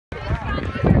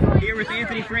here with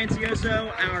Anthony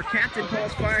Francioso, our Captain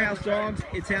Paul's Firehouse Dogs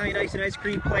Italian Ice and Ice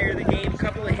Cream player of the game. A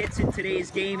couple of hits in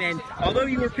today's game, and although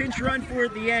you were pinch run for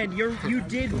at the end, you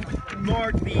did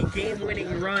mark the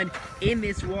game-winning run in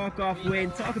this walk-off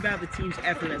win. Talk about the team's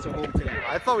effort as a whole today.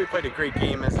 I thought we played a great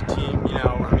game as a team. You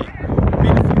know, I mean, we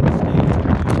made a few mistakes,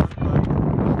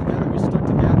 but we stuck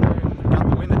together and got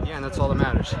the win at the end. That's all that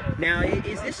matters. Now,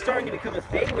 is this starting to become a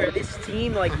thing where this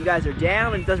team, like, you guys are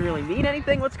down and it doesn't really mean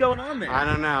anything? What's going on there? I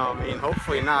don't know. I mean,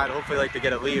 hopefully not. Hopefully, like to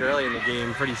get a lead early in the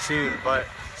game pretty soon. But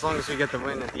as long as we get the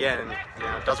win at the end, you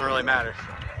know, it doesn't really matter.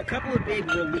 A couple of big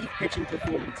relief pitching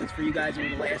performances for you guys over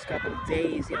the last couple of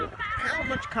days. You know, how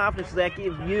much confidence does that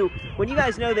give you when you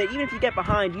guys know that even if you get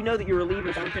behind, you know that your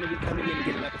relievers aren't going to be coming in and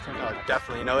getting up a ton of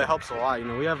Definitely. You know, it helps a lot. You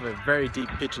know, we have a very deep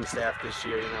pitching staff this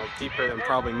year, you know, deeper than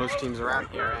probably most teams around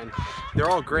here. And they're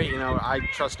all great. You know, I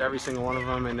trust every single one of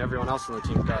them, and everyone else on the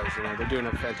team does. You know, they're doing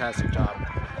a fantastic job.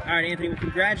 All right, Anthony, well,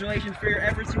 congratulations for your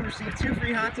efforts. You received 2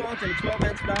 free hot dogs and a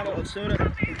 12-ounce bottle of soda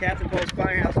from Captain Paul's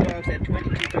Firehouse Dogs at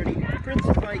 2230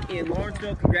 Princeton Pike in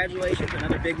Lawrenceville. Congratulations,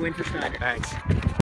 another big win for Steinert. Thanks.